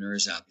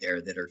entrepreneurs out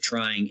there that are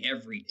trying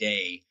every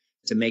day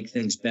to make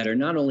things better,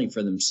 not only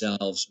for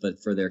themselves,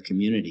 but for their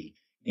community.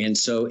 And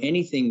so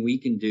anything we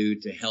can do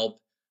to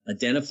help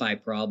identify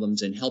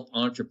problems and help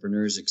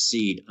entrepreneurs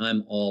succeed,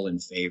 I'm all in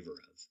favor of.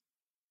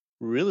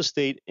 Real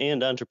estate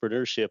and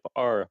entrepreneurship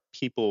are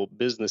people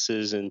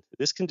businesses, and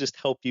this can just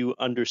help you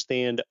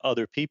understand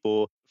other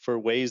people for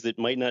ways that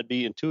might not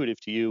be intuitive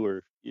to you,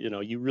 or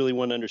you really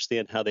want to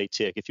understand how they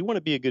tick. If you want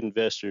to be a good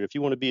investor, if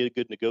you want to be a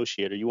good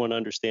negotiator, you want to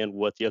understand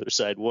what the other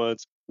side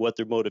wants, what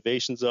their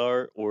motivations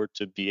are, or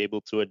to be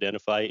able to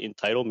identify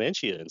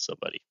entitlementia in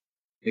somebody.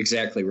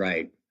 Exactly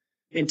right.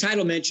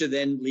 Entitlementia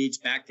then leads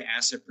back to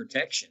asset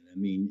protection. I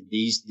mean,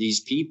 these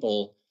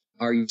people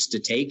are used to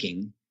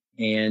taking.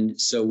 And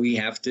so we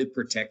have to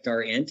protect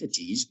our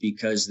entities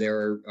because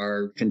there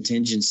are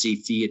contingency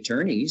fee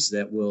attorneys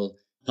that will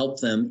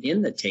help them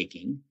in the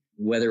taking,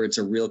 whether it's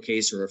a real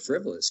case or a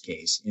frivolous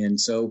case. And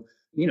so,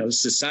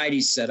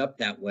 society's set up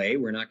that way.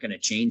 We're not going to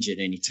change it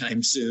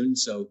anytime soon.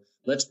 So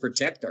let's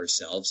protect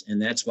ourselves.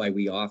 And that's why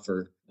we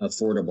offer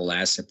affordable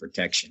asset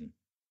protection.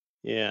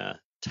 Yeah.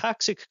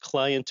 Toxic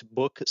client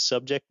book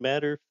subject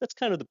matter, that's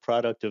kind of the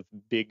product of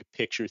big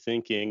picture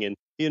thinking. And,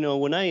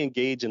 when I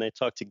engage and I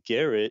talk to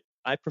Garrett,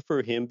 I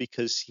prefer him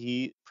because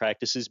he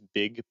practices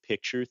big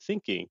picture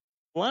thinking.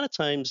 A lot of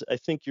times, I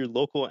think your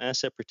local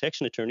asset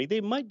protection attorney, they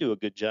might do a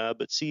good job,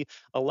 but see,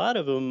 a lot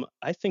of them,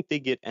 I think they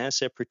get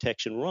asset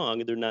protection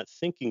wrong. They're not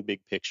thinking big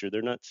picture.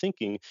 They're not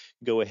thinking,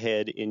 go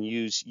ahead and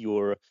use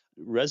your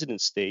resident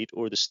state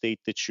or the state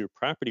that your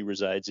property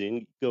resides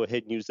in. Go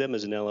ahead and use them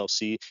as an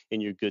LLC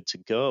and you're good to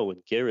go.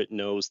 And Garrett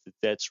knows that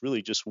that's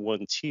really just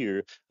one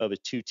tier of a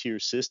two-tier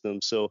system.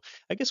 So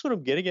I guess what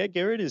I'm getting at,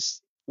 Garrett,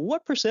 is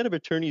what percent of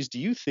attorneys do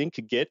you think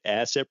get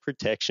asset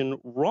protection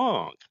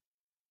wrong?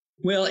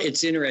 Well,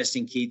 it's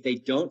interesting, Keith. They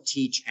don't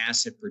teach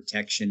asset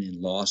protection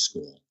in law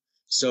school.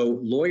 So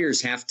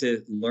lawyers have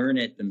to learn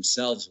it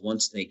themselves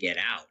once they get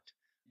out.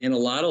 And a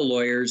lot of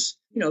lawyers,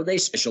 they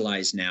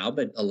specialize now,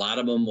 but a lot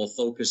of them will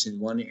focus in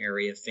one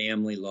area: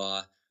 family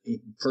law,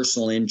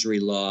 personal injury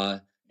law,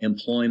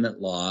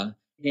 employment law.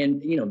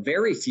 And,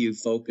 very few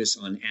focus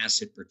on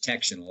asset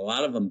protection. A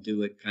lot of them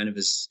do it kind of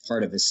as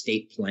part of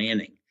estate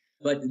planning.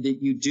 But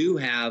you do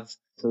have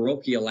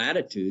parochial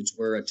attitudes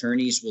where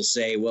attorneys will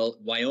say, well,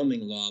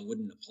 Wyoming law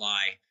wouldn't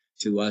apply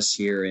to us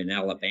here in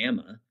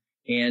Alabama.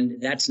 And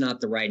that's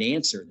not the right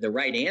answer. The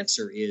right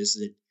answer is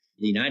that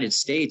the United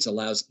States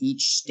allows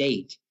each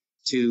state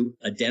to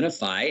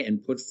identify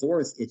and put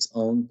forth its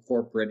own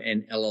corporate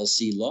and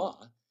LLC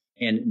law.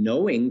 And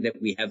knowing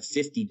that we have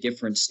 50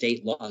 different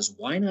state laws,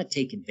 why not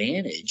take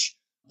advantage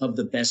of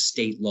the best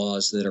state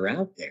laws that are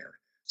out there?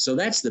 So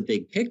that's the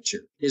big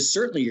picture. Is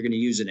certainly you're going to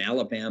use an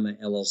Alabama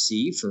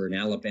LLC for an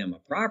Alabama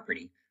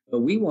property, but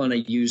we want to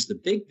use the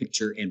big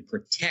picture and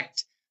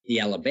protect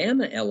the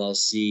Alabama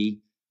LLC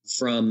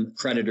from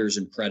creditors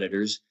and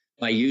predators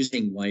by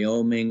using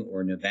Wyoming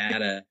or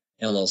Nevada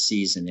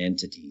LLCs and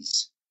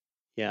entities.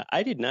 Yeah,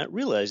 I did not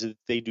realize that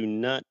they do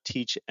not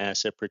teach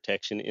asset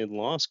protection in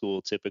law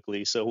school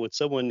typically. So when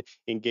someone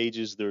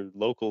engages their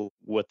local,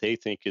 what they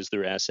think is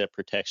their asset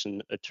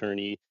protection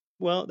attorney,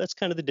 well, that's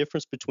kind of the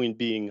difference between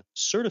being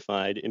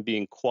certified and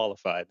being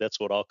qualified. That's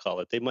what I'll call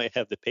it. They might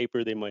have the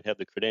paper, they might have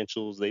the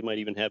credentials, they might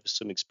even have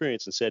some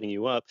experience in setting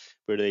you up,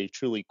 but are they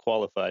truly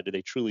qualified? Do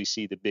they truly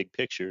see the big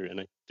picture?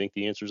 And I think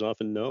the answer is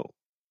often no.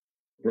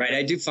 Right.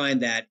 I do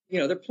find that,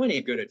 there are plenty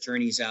of good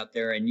attorneys out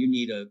there, and you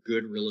need a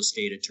good real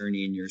estate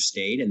attorney in your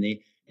state, and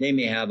they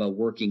may have a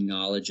working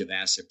knowledge of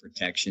asset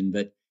protection.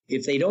 But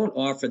if they don't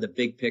offer the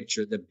big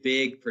picture, the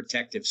big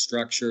protective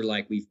structure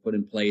like we've put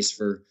in place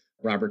for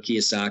Robert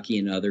Kiyosaki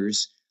and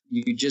others,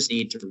 you just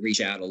need to reach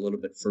out a little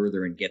bit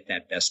further and get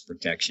that best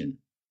protection.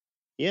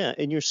 Yeah,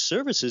 and your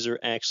services are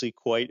actually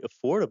quite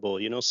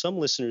affordable. Some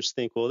listeners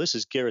think, well, this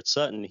is Garrett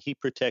Sutton. He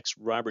protects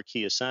Robert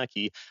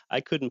Kiyosaki. I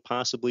couldn't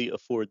possibly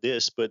afford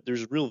this, but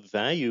there's real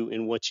value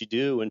in what you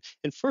do.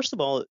 And first of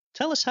all,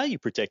 tell us how you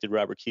protected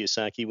Robert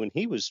Kiyosaki when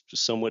he was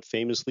somewhat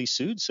famously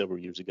sued several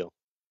years ago.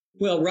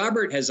 Well,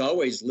 Robert has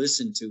always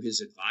listened to his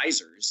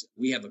advisors.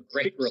 We have a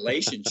great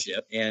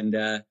relationship, and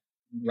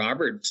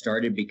Robert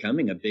started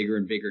becoming a bigger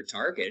and bigger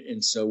target.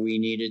 And so we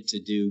needed to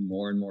do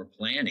more and more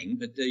planning.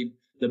 But the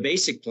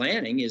basic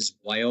planning is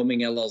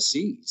Wyoming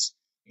LLCs.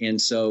 And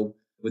so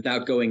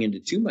without going into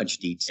too much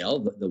detail,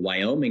 the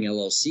Wyoming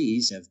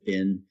LLCs have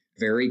been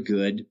very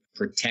good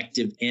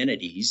protective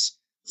entities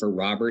for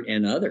Robert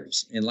and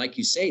others. And like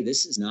you say,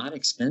 this is not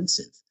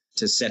expensive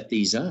to set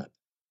these up.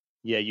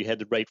 Yeah, you had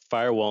the right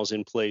firewalls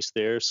in place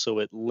there, so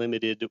it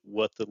limited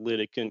what the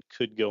litigant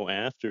could go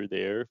after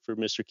there for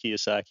Mr.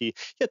 Kiyosaki.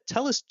 Yeah,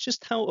 tell us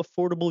just how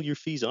affordable your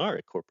fees are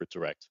at Corporate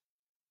Direct.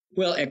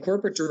 Well, at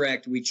Corporate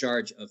Direct, we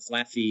charge a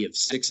flat fee of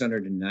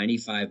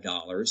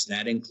 $695.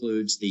 That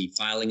includes the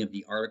filing of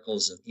the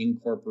articles of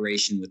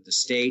incorporation with the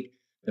state,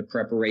 the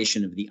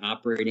preparation of the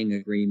operating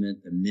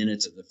agreement, the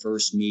minutes of the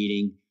first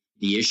meeting,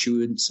 the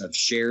issuance of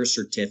share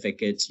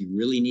certificates. You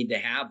really need to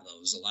have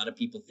those. A lot of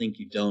people think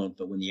you don't,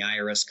 but when the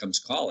IRS comes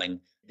calling,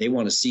 They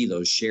want to see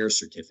those share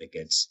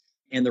certificates.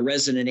 And the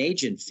resident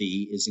agent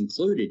fee is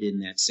included in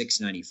that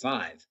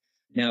 $695.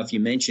 Now, if you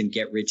mention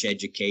Get Rich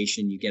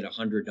Education, you get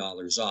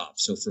 $100 off.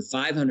 So for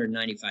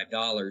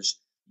 $595,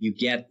 you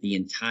get the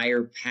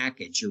entire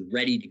package. You're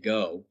ready to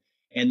go.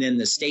 And then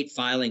the state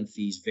filing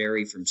fees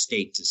vary from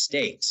state to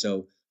state.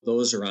 So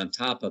those are on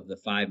top of the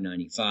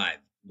 $595.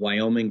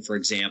 Wyoming, for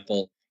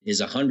example,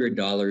 is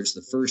 $100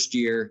 the first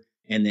year,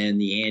 and then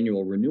the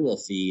annual renewal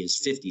fee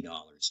is $50.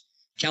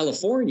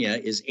 California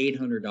is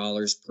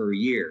 $800 per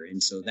year.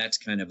 And so that's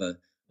kind of a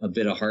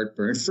bit of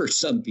heartburn for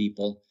some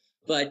people.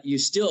 But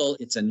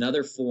it's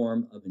another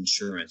form of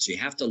insurance. You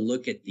have to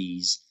look at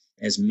these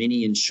as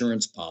mini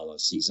insurance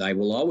policies. I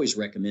will always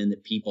recommend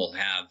that people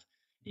have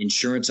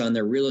insurance on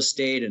their real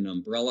estate, an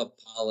umbrella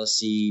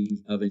policy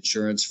of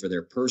insurance for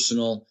their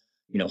personal,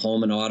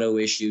 home and auto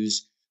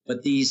issues.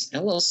 But these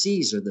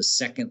LLCs are the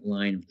second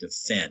line of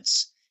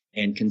defense,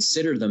 and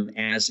consider them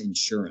as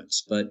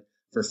insurance. But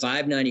for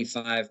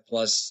 $595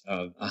 plus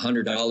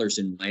 $100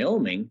 in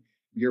Wyoming,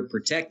 you're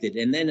protected.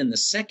 And then in the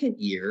second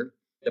year,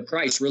 the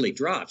price really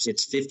drops.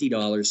 It's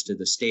 $50 to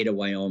the state of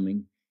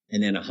Wyoming,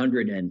 and then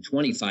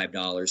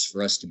 $125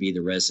 for us to be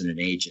the resident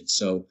agent.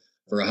 So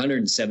for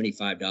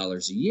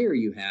 $175 a year,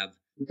 you have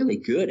really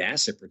good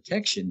asset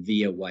protection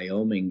via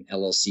Wyoming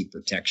LLC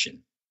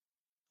protection.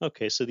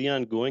 Okay, so the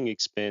ongoing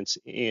expense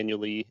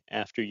annually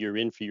after you're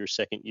in for your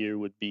second year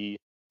would be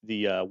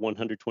the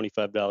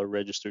 $125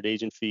 registered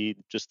agent fee,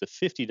 just the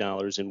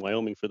 $50 in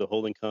Wyoming for the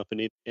holding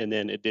company, and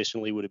then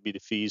additionally, would it be the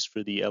fees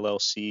for the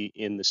LLC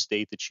in the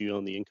state that you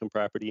own the income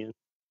property in?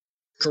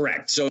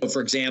 Correct. So,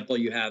 for example,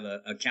 you have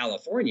a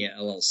California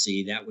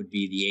LLC, that would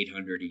be the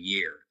 $800 a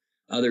year.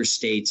 Other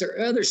states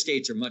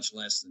are much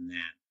less than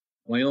that.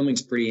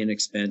 Wyoming's pretty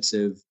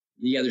inexpensive.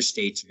 The other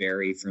states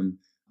vary from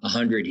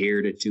 $100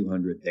 here to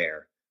 $200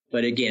 there.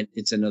 But again,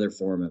 it's another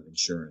form of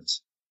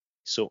insurance.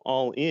 So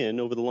all in,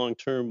 over the long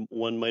term,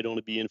 one might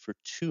only be in for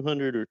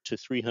 $200 or to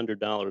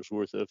 $300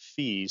 worth of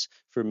fees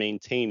for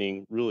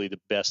maintaining really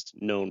the best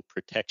known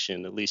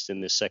protection, at least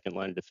in this second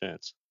line of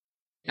defense.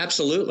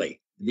 Absolutely.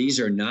 These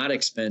are not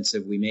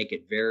expensive. We make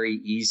it very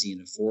easy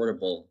and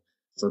affordable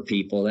for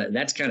people.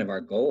 That's kind of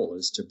our goal,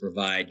 is to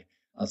provide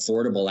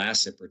affordable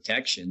asset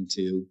protection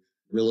to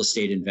real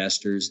estate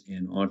investors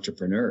and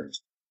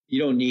entrepreneurs.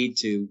 You don't need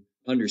to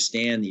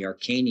understand the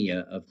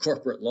arcana of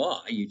corporate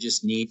law. You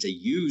just need to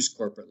use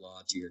corporate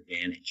law to your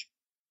advantage.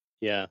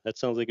 Yeah, that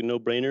sounds like a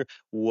no-brainer.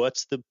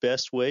 What's the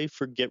best way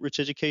for Get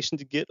Rich Education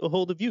to get a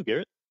hold of you,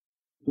 Garrett?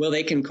 Well,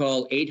 they can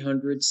call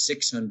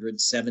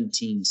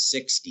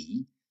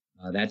 800-600-1760.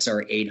 That's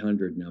our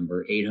 800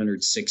 number,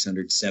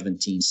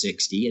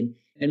 800-600-1760.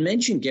 And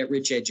mention Get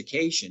Rich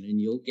Education,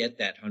 and you'll get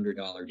that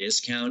 $100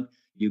 discount.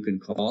 You can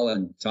call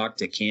and talk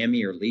to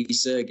Cammie or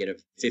Lisa, get a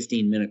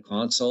 15-minute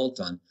consult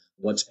on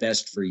what's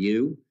best for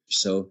you.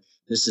 So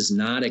this is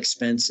not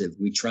expensive.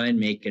 We try and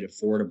make it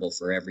affordable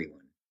for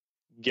everyone.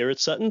 Garrett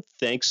Sutton,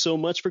 thanks so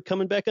much for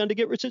coming back on to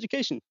Get Rich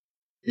Education.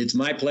 It's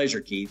my pleasure,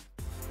 Keith.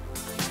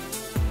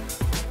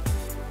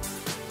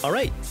 All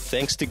right.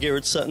 Thanks to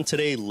Garrett Sutton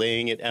today,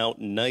 laying it out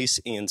nice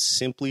and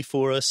simply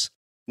for us.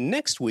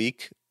 Next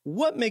week,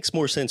 what makes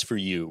more sense for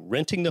you,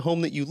 renting the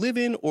home that you live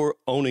in or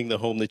owning the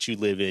home that you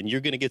live in?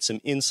 You're going to get some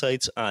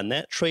insights on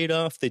that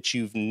trade-off that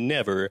you've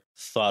never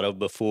thought of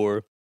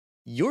before.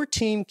 Your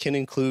team can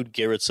include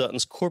Garrett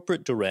Sutton's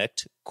Corporate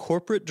Direct,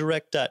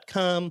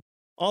 corporatedirect.com.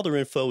 All their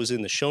info is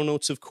in the show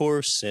notes, of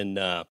course. And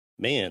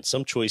man,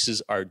 some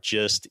choices are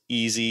just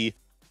easy.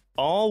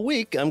 All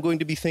week, I'm going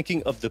to be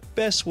thinking of the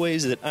best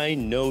ways that I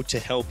know to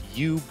help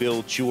you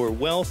build your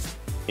wealth.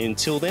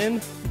 Until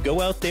then,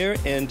 go out there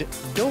and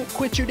don't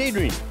quit your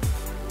daydream.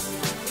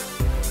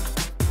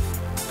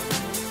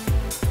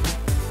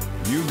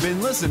 You've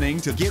been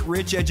listening to Get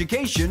Rich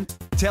Education,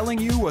 telling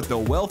you what the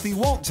wealthy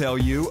won't tell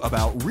you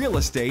about real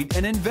estate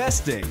and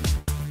investing.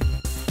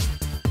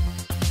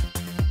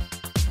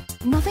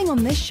 Nothing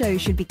on this show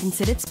should be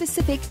considered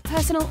specific,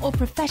 personal, or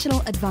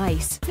professional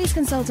advice. Please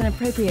consult an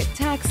appropriate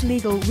tax,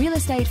 legal, real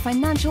estate,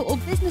 financial, or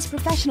business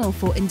professional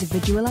for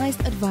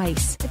individualized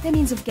advice.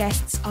 Opinions of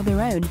guests are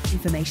their own.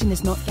 Information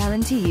is not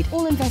guaranteed.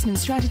 All investment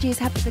strategies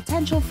have the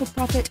potential for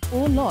profit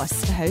or loss.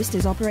 The host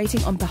is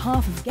operating on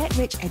behalf of Get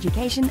Rich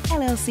Education,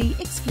 LLC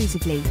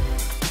exclusively.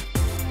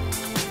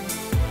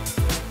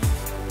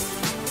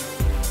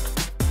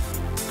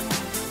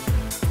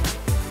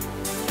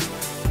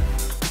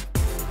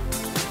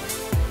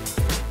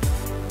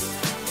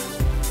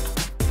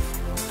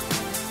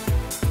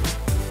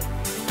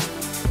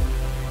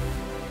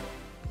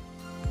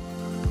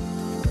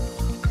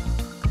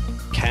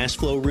 Cash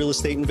flow real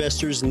estate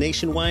investors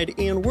nationwide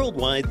and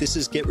worldwide, this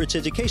is Get Rich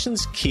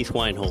Education's Keith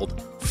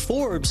Weinhold.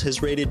 Forbes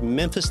has rated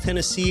Memphis,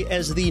 Tennessee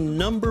as the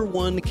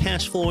 #1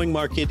 cash flowing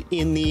market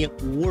in the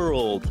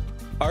world.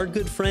 Our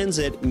good friends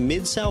at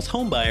Mid-South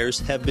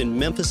Homebuyers have been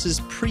Memphis's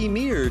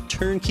premier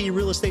turnkey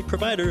real estate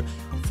provider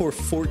for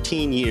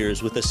 14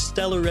 years with a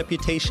stellar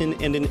reputation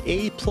and an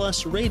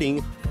A-plus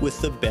rating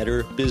with the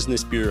Better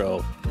Business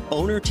Bureau.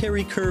 Owner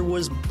Terry Kerr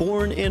was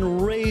born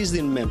and raised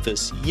in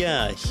Memphis.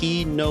 Yeah,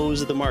 he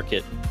knows the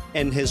market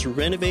and has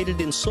renovated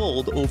and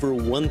sold over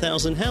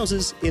 1,000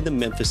 houses in the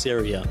Memphis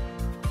area.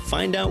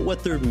 Find out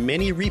what their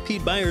many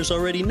repeat buyers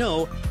already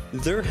know.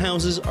 Their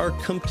houses are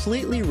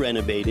completely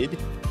renovated,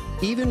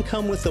 even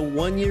come with a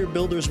 1-year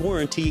builder's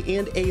warranty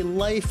and a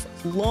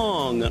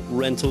lifelong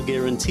rental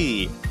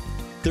guarantee.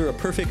 They're a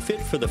perfect fit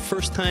for the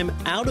first-time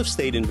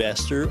out-of-state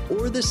investor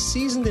or the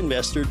seasoned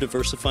investor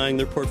diversifying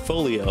their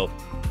portfolio.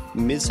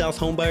 Mid-South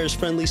Homebuyers'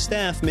 friendly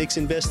staff makes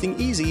investing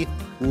easy.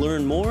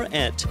 Learn more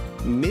at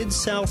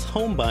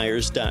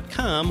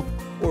midsouthhomebuyers.com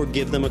or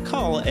give them a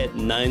call at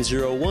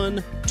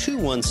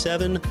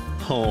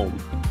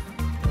 901-217-HOME.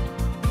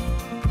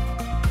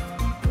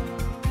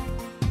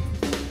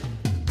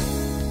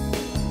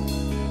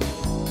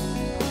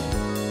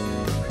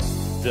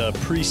 The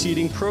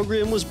preceding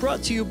program was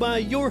brought to you by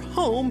your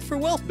home for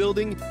wealth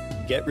building,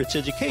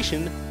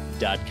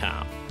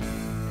 GetRichEducation.com.